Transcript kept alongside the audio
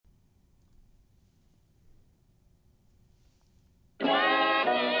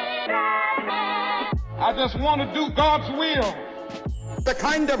I just want to do God's will. The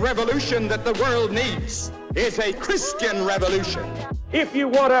kind of revolution that the world needs is a Christian revolution. If you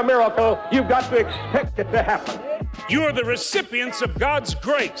want a miracle, you've got to expect it to happen. You are the recipients of God's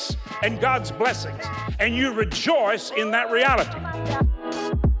grace and God's blessings, and you rejoice in that reality.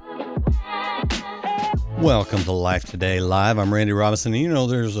 Welcome to Life Today Live. I'm Randy Robinson. And you know,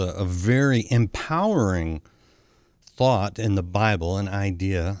 there's a very empowering thought in the Bible, an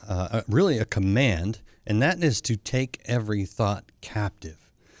idea, really a command, and that is to take every thought captive,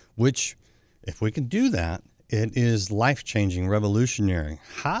 which, if we can do that, it is life-changing, revolutionary.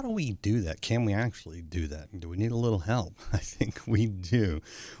 How do we do that? Can we actually do that? Do we need a little help? I think we do.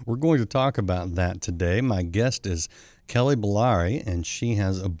 We're going to talk about that today. My guest is Kelly Balarie, and she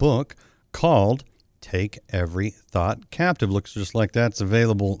has a book called Take Every Thought Captive. Looks just like that. It's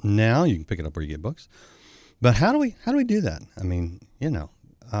available now. You can pick it up where you get books. But how do we do that? I mean, you know,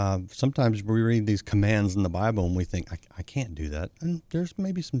 sometimes we read these commands in the Bible and we think, I can't do that. And there's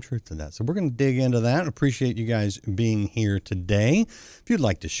maybe some truth to that. So we're going to dig into that. Appreciate you guys being here today. If you'd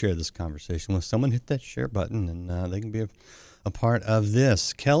like to share this conversation with someone, hit that share button and they can be a part of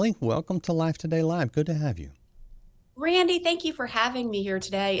this. Kelly, welcome to Life Today Live. Good to have you. Randy, thank you for having me here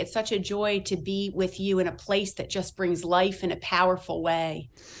today. It's such a joy to be with you in a place that just brings life in a powerful way.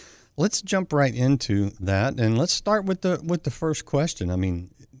 Let's jump right into that, and let's start with the first question. I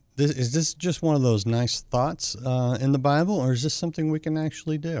mean, is this just one of those nice thoughts in the Bible, or is this something we can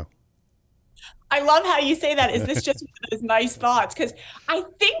actually do? I love how you say that. Is this just one of those nice thoughts? Because I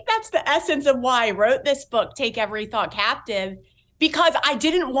think that's the essence of why I wrote this book, Take Every Thought Captive, because I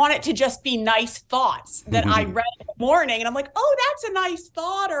didn't want it to just be nice thoughts that I read in the morning. And I'm like, oh, that's a nice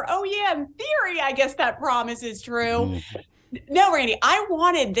thought. Or, oh, yeah, in theory, I guess that promise is true. No, Randy, I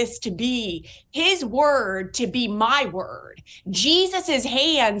wanted this to be his word to be my word, Jesus's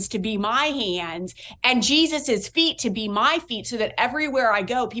hands to be my hands, and Jesus's feet to be my feet, so that everywhere I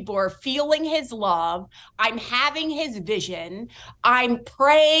go, people are feeling his love. I'm having his vision. I'm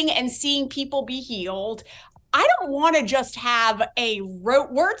praying and seeing people be healed. I don't want to just have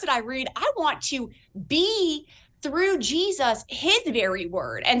words that I read. I want to be through Jesus, his very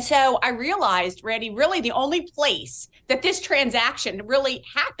word. And so I realized, Randy, really the only place that this transaction really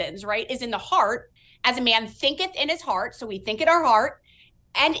happens, right, is in the heart. As a man thinketh in his heart, so we think in our heart,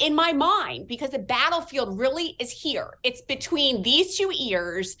 and in my mind, because the battlefield really is here. It's between these two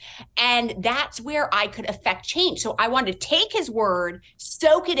ears, and that's where I could affect change. So I wanted to take his word,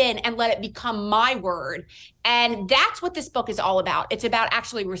 soak it in, and let it become my word. And that's what this book is all about. It's about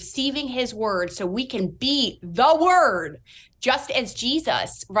actually receiving his word so we can be the word, just as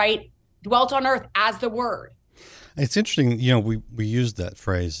Jesus, right, dwelt on earth as the word. It's interesting, you know, we use that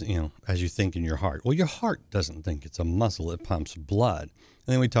phrase, you know, as you think in your heart. Well, your heart doesn't think, it's a muscle, it pumps blood.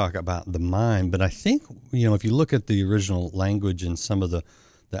 And then we talk about the mind. But I think, you know, if you look at the original language and some of the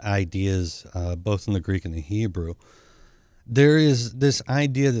ideas, both in the Greek and the Hebrew, there is this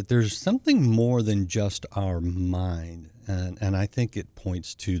idea that there's something more than just our mind. And I think it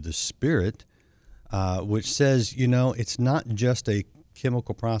points to the spirit, which says, you know, it's not just a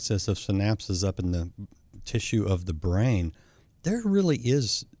chemical process of synapses up in the tissue of the brain. There really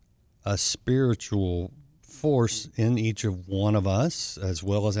is a spiritual force in each of one of us, as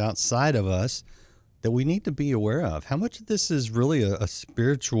well as outside of us, that we need to be aware of. How much of this is really a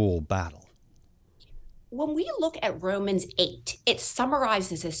spiritual battle? When we look at Romans 8, it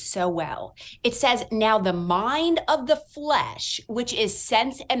summarizes this so well. It says, now the mind of the flesh, which is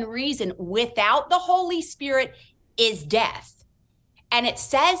sense and reason without the Holy Spirit, is death. And it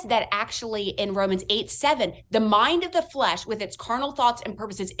says that actually in Romans 8:7, the mind of the flesh with its carnal thoughts and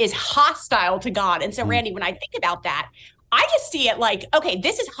purposes is hostile to God. And so, Randy, when I think about that, I just see it like, okay,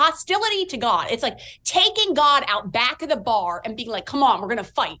 this is hostility to God. It's like taking God out back of the bar and being like, come on, we're going to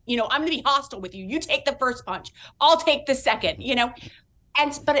fight. You know, I'm going to be hostile with you. You take the first punch. I'll take the second, you know.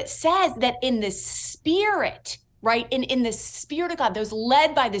 But it says that in the spirit, right? In the Spirit of God, those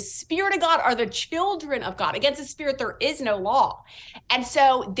led by the Spirit of God are the children of God. Against the Spirit, there is no law. And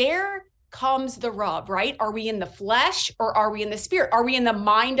so there comes the rub, right? Are we in the flesh or are we in the spirit? Are we in the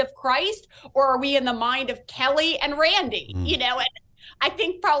mind of Christ or are we in the mind of Kelly and Randy? You know, and I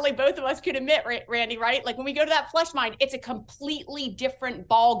think probably both of us could admit, Randy, right? Like when we go to that flesh mind, it's a completely different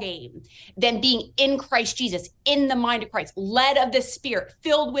ball game than being in Christ Jesus, in the mind of Christ, led of the Spirit,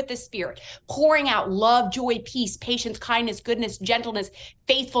 filled with the Spirit, pouring out love, joy, peace, patience, kindness, goodness, gentleness,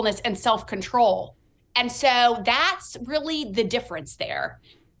 faithfulness, and self-control. And so that's really the difference there.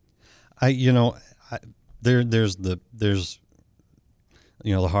 There's the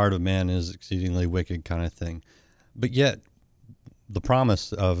heart of man is exceedingly wicked kind of thing, but yet the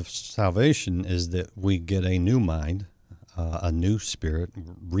promise of salvation is that we get a new mind, a new spirit,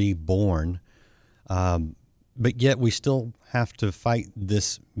 reborn. But yet we still have to fight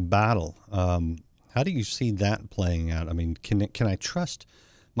this battle. How do you see that playing out? I mean, can I trust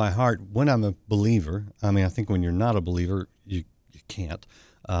my heart when I'm a believer? I mean, I think when you're not a believer, you can't.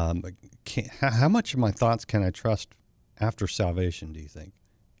 How much of my thoughts can I trust after salvation, do you think?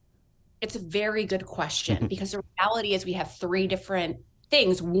 It's a very good question because the reality is we have three different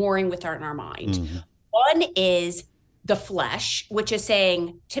things warring with our mind. Mm-hmm. One is the flesh, which is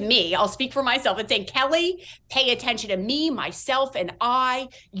saying to me, I'll speak for myself, it's saying, Kelly, pay attention to me, myself, and I.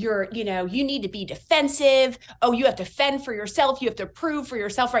 You need to be defensive. Oh, you have to fend for yourself. You have to prove for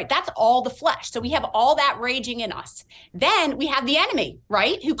yourself, right? That's all the flesh. So we have all that raging in us. Then we have the enemy,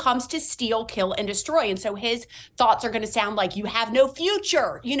 right? Who comes to steal, kill, and destroy. And so his thoughts are going to sound like, you have no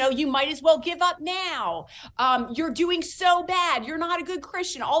future. You might as well give up now. You're doing so bad. You're not a good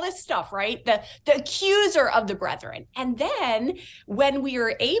Christian. All this stuff, right? The accuser of the brethren. And then when we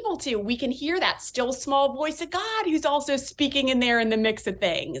are able to, we can hear that still small voice of God who's also speaking in there in the mix of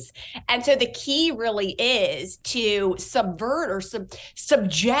things. And so the key really is to subvert or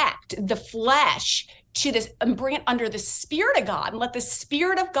subject the flesh to this and bring it under the Spirit of God and let the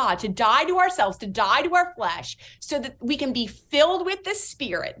Spirit of God to die to ourselves, to die to our flesh, so that we can be filled with the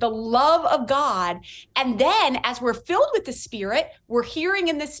Spirit, the love of God. And then as we're filled with the Spirit, we're hearing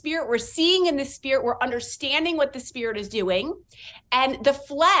in the Spirit, we're seeing in the Spirit, we're understanding what the Spirit is doing. And the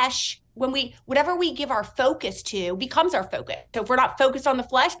flesh, whatever we give our focus to becomes our focus. So if we're not focused on the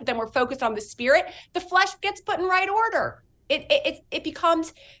flesh, but then we're focused on the Spirit, the flesh gets put in right order. It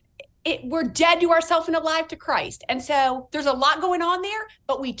becomes... we're dead to ourselves and alive to Christ. And so there's a lot going on there,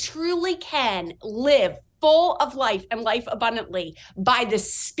 but we truly can live full of life and life abundantly by the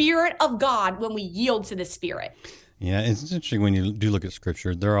Spirit of God when we yield to the Spirit. Yeah, it's interesting when you do look at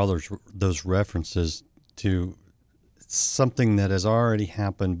Scripture, there are those references to something that has already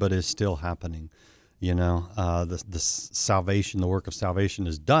happened but is still happening. The salvation, the work of salvation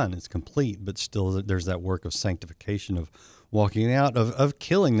is done, it's complete, but still there's that work of sanctification, of walking out, of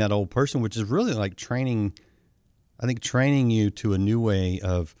killing that old person, which is really like training you to a new way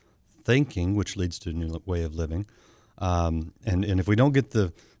of thinking, which leads to a new way of living. And if we don't get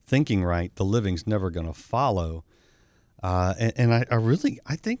the thinking right, the living's never going to follow. And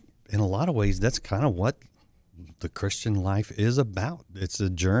I think in a lot of ways, that's kind of what the Christian life is about. It's a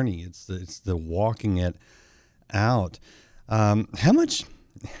journey. It's the walking it out. How much?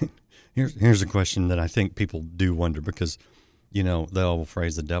 Here's a question that I think people do wonder, because the old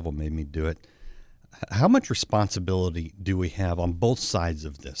phrase, "the devil made me do it." How much responsibility do we have on both sides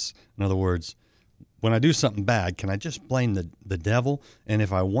of this? In other words, when I do something bad, can I just blame the devil? And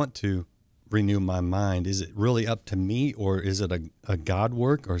if I want to renew my mind, is it really up to me, or is it a God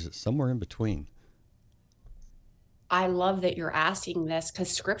work, or is it somewhere in between? I love that you're asking this, because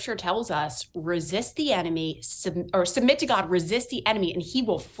Scripture tells us, resist the enemy, submit to God, resist the enemy, and he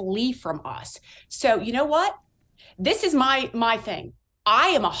will flee from us. So you know what? This is my thing. I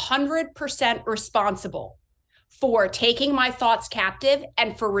am 100% responsible for taking my thoughts captive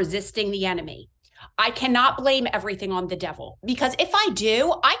and for resisting the enemy. I cannot blame everything on the devil, because if I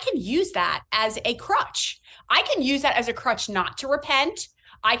do, I can use that as a crutch. I can use that as a crutch not to repent.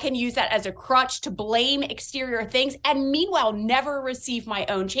 I can use that as a crutch to blame exterior things and meanwhile never receive my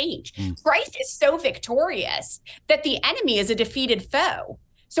own change. Christ is so victorious that the enemy is a defeated foe.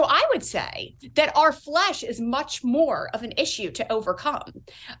 So I would say that our flesh is much more of an issue to overcome.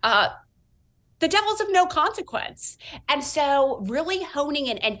 The devil's of no consequence. And so really honing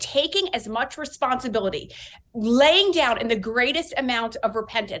in and taking as much responsibility, laying down in the greatest amount of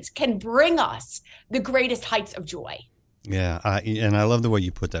repentance can bring us the greatest heights of joy. Yeah, and I love the way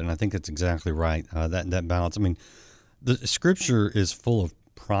you put that, and I think that's exactly right, that balance. I mean, the Scripture is full of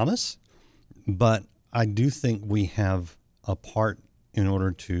promise, but I do think we have a part in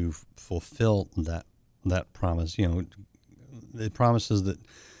order to fulfill that promise. It promises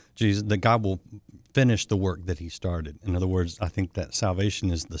that God will finish the work that he started. In other words, I think that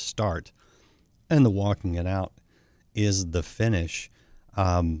salvation is the start and the walking it out is the finish.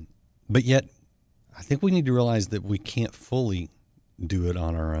 But yet, I think we need to realize that we can't fully do it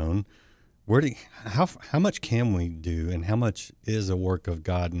on our own. How much can we do, and how much is a work of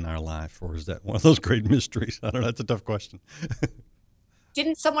God in our life, or is that one of those great mysteries? I don't know. That's a tough question.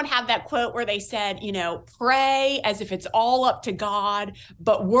 Didn't someone have that quote where they said, pray as if it's all up to God,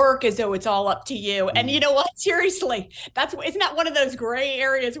 but work as though it's all up to you? And you know what? Seriously, isn't that one of those gray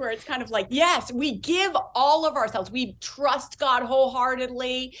areas where it's kind of like, yes, we give all of ourselves. We trust God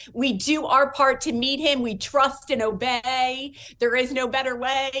wholeheartedly. We do our part to meet him. We trust and obey. There is no better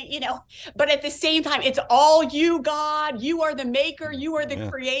way, but at the same time, it's all you, God. You are the maker. You are the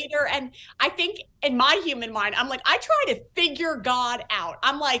creator. And I think in my human mind, I'm like, I try to figure God out.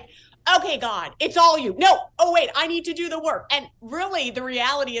 I'm like, okay, God, it's all you. No, oh wait, I need to do the work. And really, the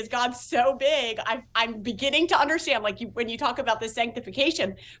reality is God's so big. I'm beginning to understand, like when you talk about the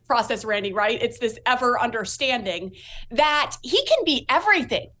sanctification process, Randy, right? It's this ever understanding that he can be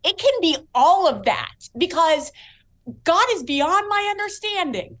everything. It can be all of that because God is beyond my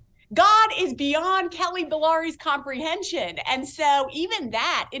understanding. God is beyond Kelly Balarie's comprehension. And so even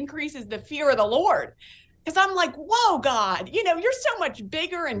that increases the fear of the Lord. Because I'm like, whoa, God, you're so much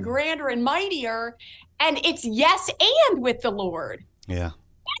bigger and grander and mightier. And it's yes and with the Lord. Yeah.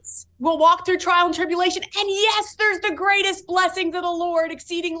 Yes, we'll walk through trial and tribulation. And yes, there's the greatest blessings of the Lord,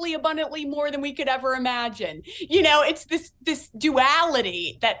 exceedingly abundantly more than we could ever imagine. It's this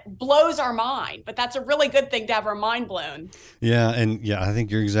duality that blows our mind. But that's a really good thing to have our mind blown. Yeah. And I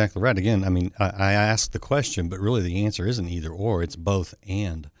think you're exactly right. Again, I mean, I asked the question, but really the answer isn't either or. It's both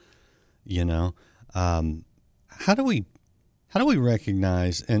and, How do we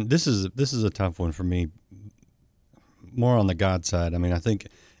recognize, and this is a tough one for me, more on the God side. I mean, I think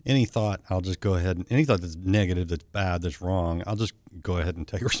any thought, I'll just go ahead, any thought that's negative, that's bad, that's wrong, I'll just go ahead and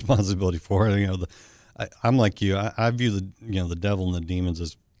take responsibility for it. I'm like you. I view the devil and the demons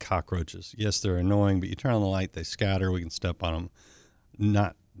as cockroaches. Yes, they're annoying, but you turn on the light, they scatter. We can step on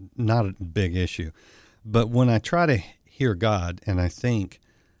them. Not a big issue. But when I try to hear God, and I think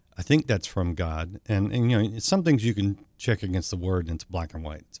that's from God, and some things you can check against the Word, and it's black and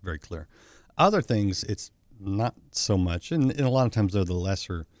white. It's very clear. Other things, it's not so much, and a lot of times they're the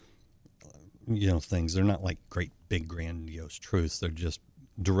lesser, things. They're not like great, big, grandiose truths. They're just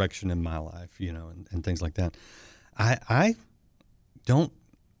direction in my life, and things like that. I'm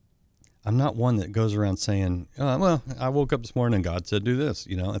not one that goes around saying, well, I woke up this morning and God said do this.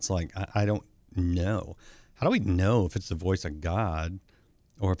 It's like I don't know. How do we know if it's the voice of God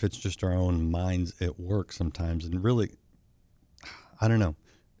or if it's just our own minds at work sometimes? And really, I don't know.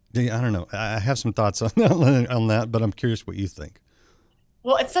 I have some thoughts on that, but I'm curious what you think.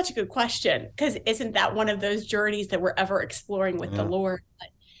 Well, it's such a good question because isn't that one of those journeys that we're ever exploring with the Lord?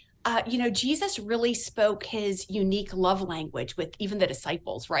 Jesus really spoke his unique love language with even the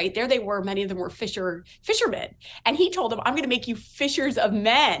disciples, right? There they were, many of them were fishermen. And he told them, I'm going to make you fishers of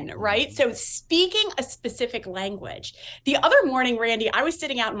men, right? So speaking a specific language. The other morning, Randy, I was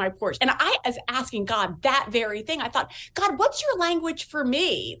sitting out on my porch and I was asking God that very thing. I thought, God, what's your language for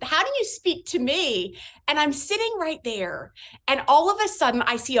me? How do you speak to me? And I'm sitting right there. And all of a sudden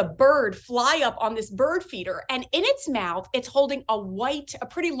I see a bird fly up on this bird feeder. And in its mouth, it's holding a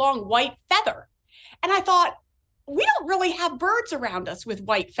pretty long white feather. And I thought, we don't really have birds around us with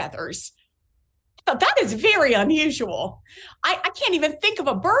white feathers. I thought, that is very unusual. I can't even think of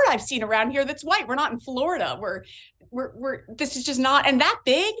a bird I've seen around here that's white. We're not in Florida. This is just not, and that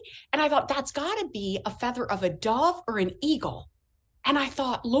big. And I thought, that's gotta be a feather of a dove or an eagle. And I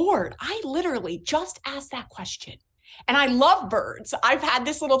thought, Lord, I literally just asked that question. And I love birds. I've had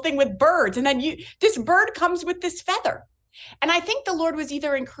this little thing with birds. And then this bird comes with this feather. And I think the Lord was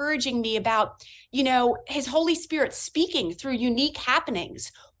either encouraging me about, his Holy Spirit speaking through unique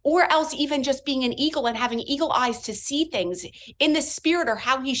happenings, or else even just being an eagle and having eagle eyes to see things in the spirit or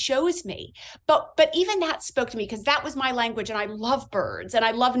how he shows me. But even that spoke to me because that was my language and I love birds and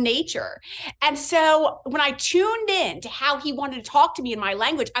I love nature. And so when I tuned in to how he wanted to talk to me in my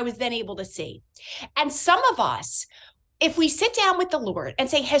language, I was then able to see. And some of us, if we sit down with the Lord and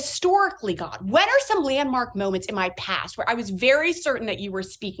say, historically, God, when are some landmark moments in my past where I was very certain that you were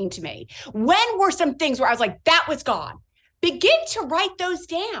speaking to me? When were some things where I was like, that was God? Begin to write those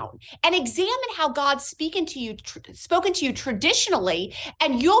down and examine how God's spoken to you traditionally,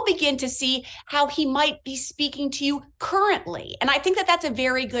 and you'll begin to see how he might be speaking to you currently. And I think that that's a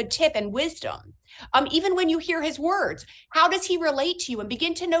very good tip and wisdom. Even when you hear his words, how does he relate to you? And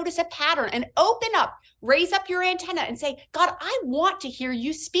begin to notice a pattern and raise up your antenna and say, God, I want to hear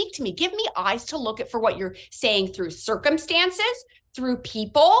you speak to me. Give me eyes to look for what you're saying through circumstances, through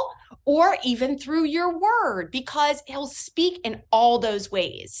people, or even through your word, because he'll speak in all those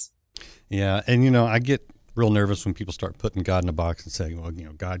ways. Yeah. And, I get real nervous when people start putting God in a box and saying, well,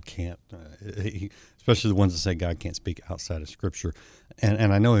 God can't, especially the ones that say God can't speak outside of Scripture.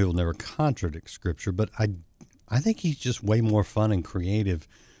 And I know he will never contradict Scripture, but I think he's just way more fun and creative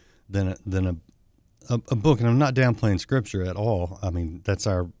than a book. And I'm not downplaying Scripture at all. I mean, that's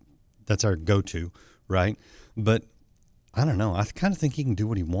our go-to, right? But I don't know. I kind of think he can do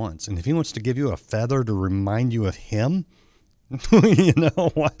what he wants. And if he wants to give you a feather to remind you of him,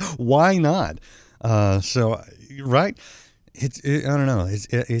 why not? So, right? I don't know.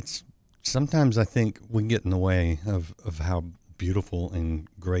 It's sometimes I think we get in the way of how beautiful and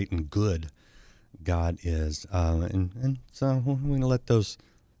great and good God is. And so we're going to let those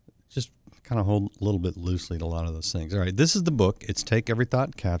just kind of hold a little bit loosely to a lot of those things. All right. This is the book. It's Take Every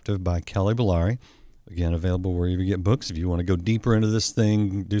Thought Captive by Kelly Balarie. Again, available wherever you get books. If you want to go deeper into this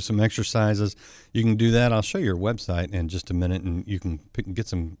thing, do some exercises, you can do that. I'll show you your website in just a minute, and you can get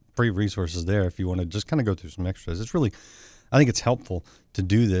some free resources there if you want to just kind of go through some exercises. It's really, I think it's helpful to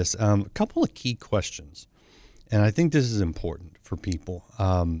do this. A couple of key questions, and I think this is important for people,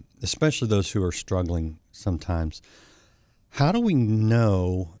 especially those who are struggling sometimes. How do we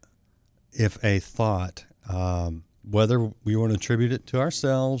know if a thought, whether we want to attribute it to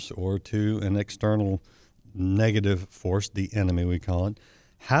ourselves or to an external negative force, the enemy we call it,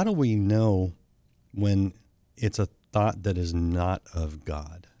 how do we know when it's a thought that is not of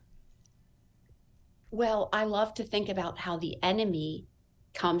God? Well, I love to think about how the enemy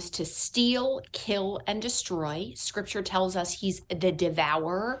comes to steal, kill, and destroy. Scripture tells us he's the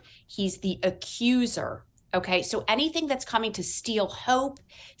devourer, he's the accuser. Okay, so anything that's coming to steal hope,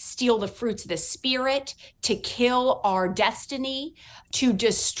 steal the fruits of the Spirit, to kill our destiny, to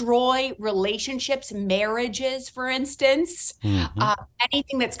destroy relationships, marriages, for instance,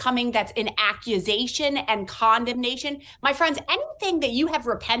 anything that's coming that's in accusation and condemnation. My friends, anything that you have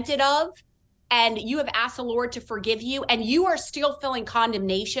repented of and you have asked the Lord to forgive you and you are still feeling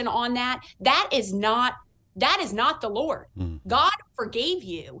condemnation on that, that is not the Lord. God forgave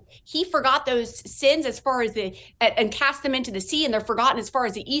you. He forgot those sins as far as and cast them into the sea, and they're forgotten as far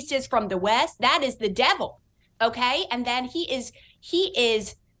as the east is from the west. That is the devil. Okay. And then he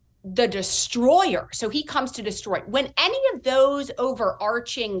is the destroyer. So he comes to destroy. When any of those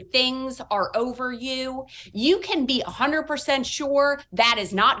overarching things are over you, you can be 100% sure that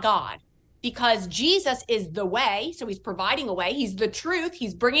is not God. Because Jesus is the way, so he's providing a way. He's the truth.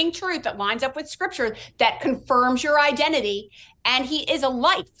 He's bringing truth that lines up with Scripture that confirms your identity. And he is a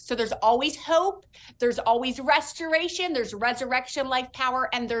life. So there's always hope. There's always restoration. There's resurrection, life, power,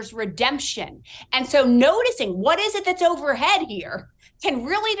 and there's redemption. And so noticing what is it that's overhead here can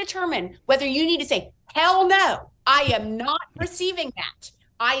really determine whether you need to say, hell no, I am not receiving that.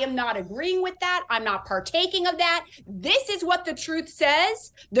 I am not agreeing with that. I'm not partaking of that. This is what the truth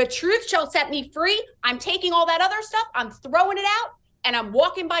says. The truth shall set me free. I'm taking all that other stuff. I'm throwing it out and I'm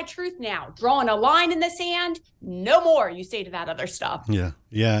walking by truth now, drawing a line in the sand. No more, you say to that other stuff. Yeah.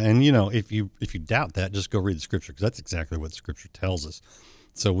 Yeah. And if you doubt that, just go read the Scripture, because that's exactly what the Scripture tells us.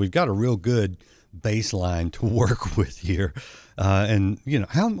 So we've got a real good baseline to work with here. Let me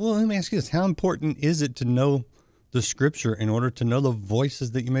ask you this. How important is it to know the Scripture in order to know the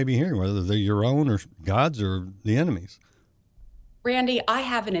voices that you may be hearing, whether they're your own or God's or the enemy's? Randy, I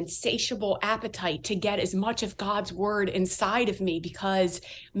have an insatiable appetite to get as much of God's word inside of me because,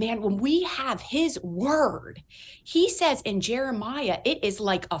 man, when we have his word, he says in Jeremiah, it is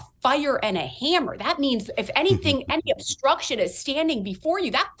like a fire and a hammer. That means if anything, any obstruction is standing before you,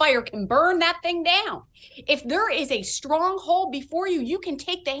 that fire can burn that thing down. If there is a stronghold before you, you can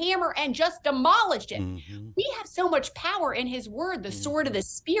take the hammer and just demolish it. We have so much power in his word, the sword of the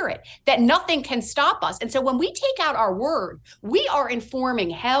Spirit, that nothing can stop us. And so when we take out our word, we are informing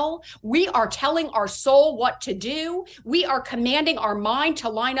hell. We are telling our soul what to do. We are commanding our mind to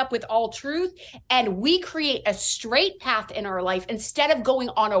line up with all truth. And we create a straight path in our life instead of going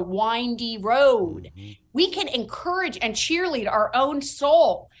on a windy road. We can encourage and cheerlead our own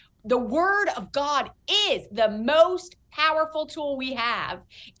soul. The word of God is the most powerful tool we have.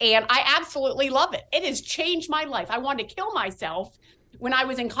 And I absolutely love it. It has changed my life. I wanted to kill myself when I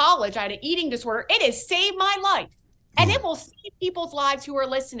was in college. I had an eating disorder. It has saved my life. And it will save people's lives who are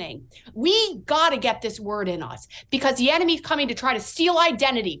listening. We got to get this word in us because the enemy's coming to try to steal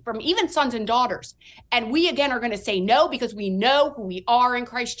identity from even sons and daughters. And we, again, are going to say no because we know who we are in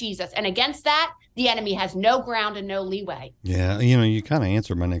Christ Jesus. And against that, the enemy has no ground and no leeway. Yeah, you kind of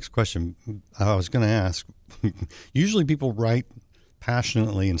answered my next question. I was going to ask, usually people write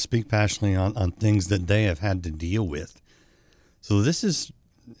passionately and speak passionately on things that they have had to deal with. So this is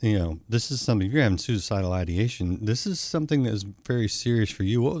something, if you're having suicidal ideation, this is something that is very serious for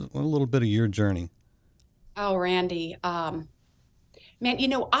you. What a little bit of your journey? Oh, Randy, man,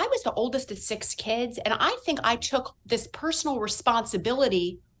 I was the oldest of 6 kids, and I think I took this personal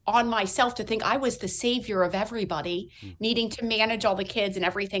responsibility on myself to think I was the savior of everybody, needing to manage all the kids and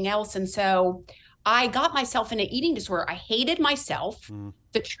everything else. And so I got myself in an eating disorder. I hated myself.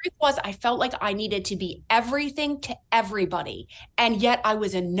 The truth was, I felt like I needed to be everything to everybody. And yet I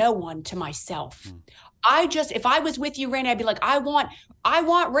was a no one to myself. If I was with you, Randy, I'd be like, I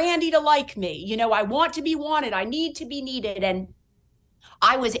want Randy to like me. You know, I want to be wanted. I need to be needed. And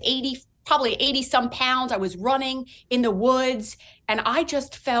I was probably 80 some pounds. I was running in the woods, and I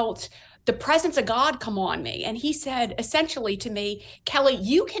just felt the presence of God come on me. And he said essentially to me, Kelly,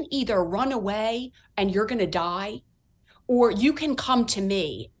 you can either run away and you're going to die, or you can come to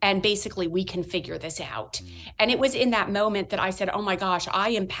me and basically we can figure this out. And it was in that moment that I said, oh my gosh, I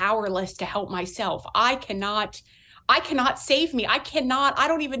am powerless to help myself. I cannot save me. I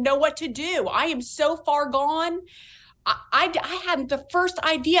don't even know what to do. I am so far gone. I hadn't the first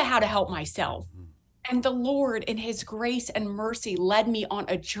idea how to help myself. And the Lord, in his grace and mercy, led me on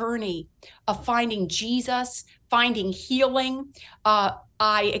a journey of finding Jesus, finding healing.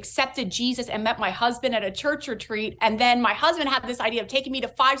 I accepted Jesus and met my husband at a church retreat. And then my husband had this idea of taking me to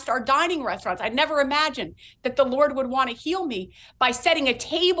 5-star dining restaurants. I'd never imagined that the Lord would want to heal me by setting a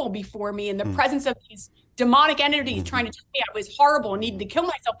table before me in the presence of these demonic entities trying to tell me I was horrible and needed to kill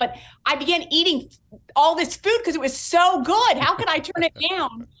myself. But I began eating all this food because it was so good. How could I turn it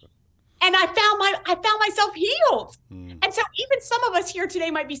down? And I found myself healed. And so even some of us here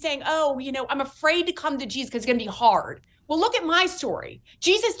today might be saying, oh, you know, I'm afraid to come to Jesus because it's going to be hard. Well, look at my story.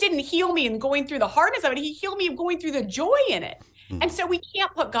 Jesus didn't heal me in going through the hardness of it. He healed me in going through the joy in it. And so we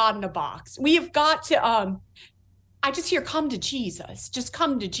can't put God in a box. We have got to, I just hear, come to Jesus. Just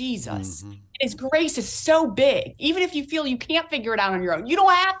come to Jesus. His grace is so big. Even if you feel you can't figure it out on your own, you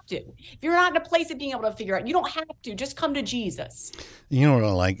don't have to. If you're not in a place of being able to figure it out, you don't have to. Just come to Jesus. You know what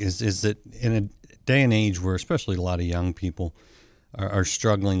I like is that in a day and age where especially a lot of young people are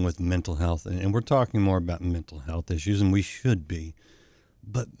struggling with mental health, and we're talking more about mental health issues, and we should be.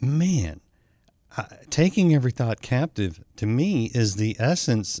 But man, taking every thought captive to me is the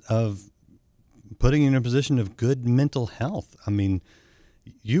essence of putting you in a position of good mental health. I mean,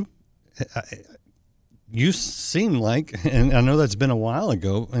 you seem like, and I know that's been a while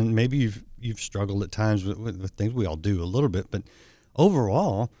ago, and maybe you've struggled at times with things. We all do a little bit, but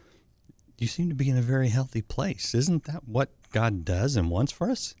overall, you seem to be in a very healthy place. Isn't that what God does and wants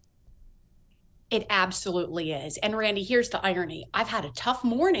for us? It absolutely is. And Randy, here's the irony. I've had a tough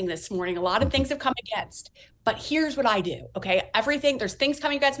morning this morning. A lot of things have come against, but here's what I do. Okay. There's things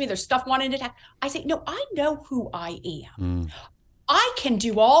coming against me. There's stuff wanting to attack. I say, no, I know who I am. I can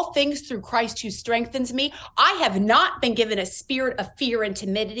do all things through Christ who strengthens me. I have not been given a spirit of fear and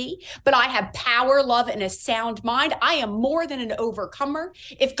timidity, but I have power, love, and a sound mind. I am more than an overcomer.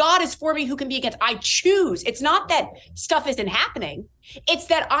 If God is for me, who can be against? I choose. It's not that stuff isn't happening. It's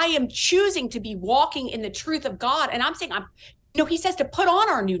that I am choosing to be walking in the truth of God. And I'm saying, he says to put on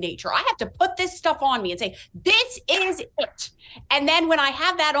our new nature. I have to put this stuff on me and say, this is it. And then when I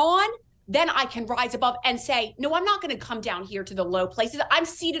have that on, then I can rise above and say, no, I'm not going to come down here to the low places. I'm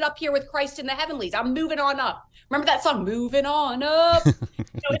seated up here with Christ in the heavenlies. I'm moving on up. Remember that song, Moving On Up?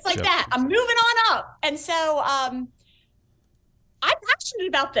 It's like that. I'm moving on up. And so I'm passionate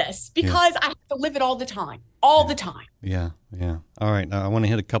about this because I have to live it all the time, the time. Yeah. All right. Now, I want to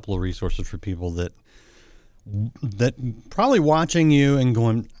hit a couple of resources for people that probably watching you and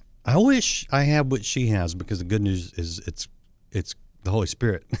going, I wish I had what she has, because the good news is it's the Holy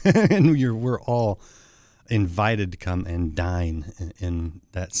Spirit, and we're all invited to come and dine in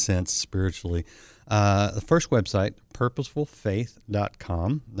that sense spiritually. The first website,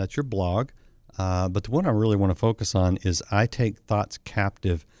 purposefulfaith.com. That's your blog. But the one I really want to focus on is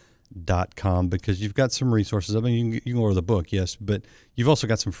itakethoughtscaptive.com, because you've got some resources. I mean, you can order the book, yes, but you've also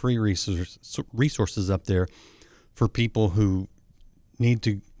got some free resources up there for people who need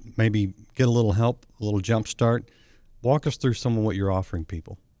to maybe get a little help, a little jump start. Walk us through some of what you're offering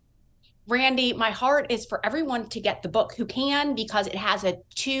people. Randy, my heart is for everyone to get the book who can, because it has a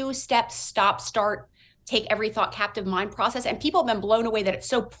 2-step stop, start, take every thought captive mind process. And people have been blown away that it's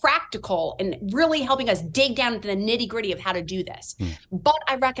so practical and really helping us dig down into the nitty gritty of how to do this. But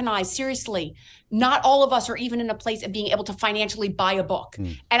I recognize, seriously, not all of us are even in a place of being able to financially buy a book.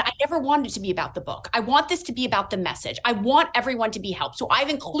 And I never wanted it to be about the book. I want this to be about the message. I want everyone to be helped. So I've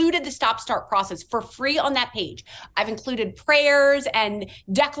included the stop start process for free on that page. I've included prayers and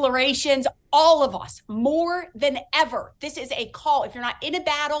declarations, all of us, more than ever. This is a call. If you're not in a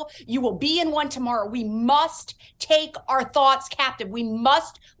battle, you will be in one tomorrow. We must take our thoughts captive. We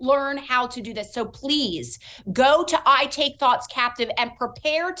must learn how to do this. So please go to I Take Thoughts Captive and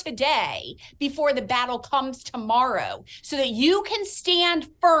prepare today before the battle comes tomorrow so that you can stand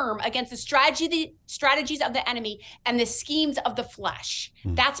firm against the strategies of the enemy and the schemes of the flesh.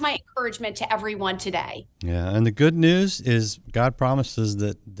 That's my encouragement to everyone today. Yeah, and the good news is God promises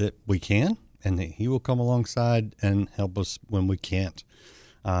that we can, and that he will come alongside and help us when we can't.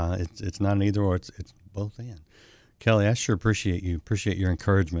 It's not an either or, it's both and. Kelly, I sure appreciate your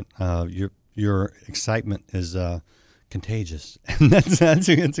encouragement. Your excitement is contagious, and that's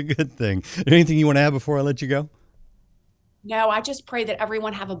a good thing. Anything you want to add before I let you go? No, I just pray that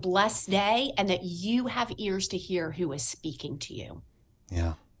everyone have a blessed day and that you have ears to hear who is speaking to you.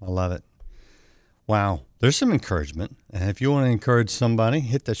 Yeah, I love it. Wow, there's some encouragement. If you want to encourage somebody,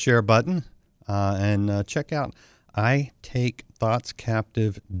 hit the share button and check out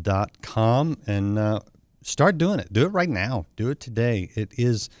itakethoughtscaptive.com and start doing it. Do it right now. Do it today.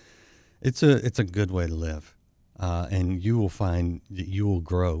 It's a good way to live, and you will find that you will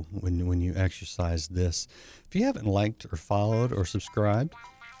grow when you exercise this. If you haven't liked or followed or subscribed,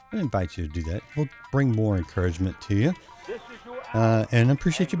 I invite you to do that. We'll bring more encouragement to you, and I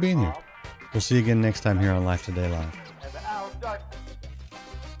appreciate you being here. We'll see you again next time here on Life Today Live. And the hour of darkness,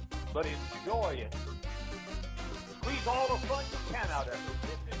 but enjoy it. Squeeze all the fun you can out of it.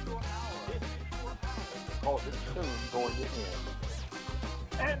 This is your hour. Because it's soon going to end.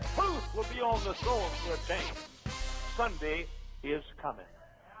 And truth will be on the throne for a change. Sunday is coming.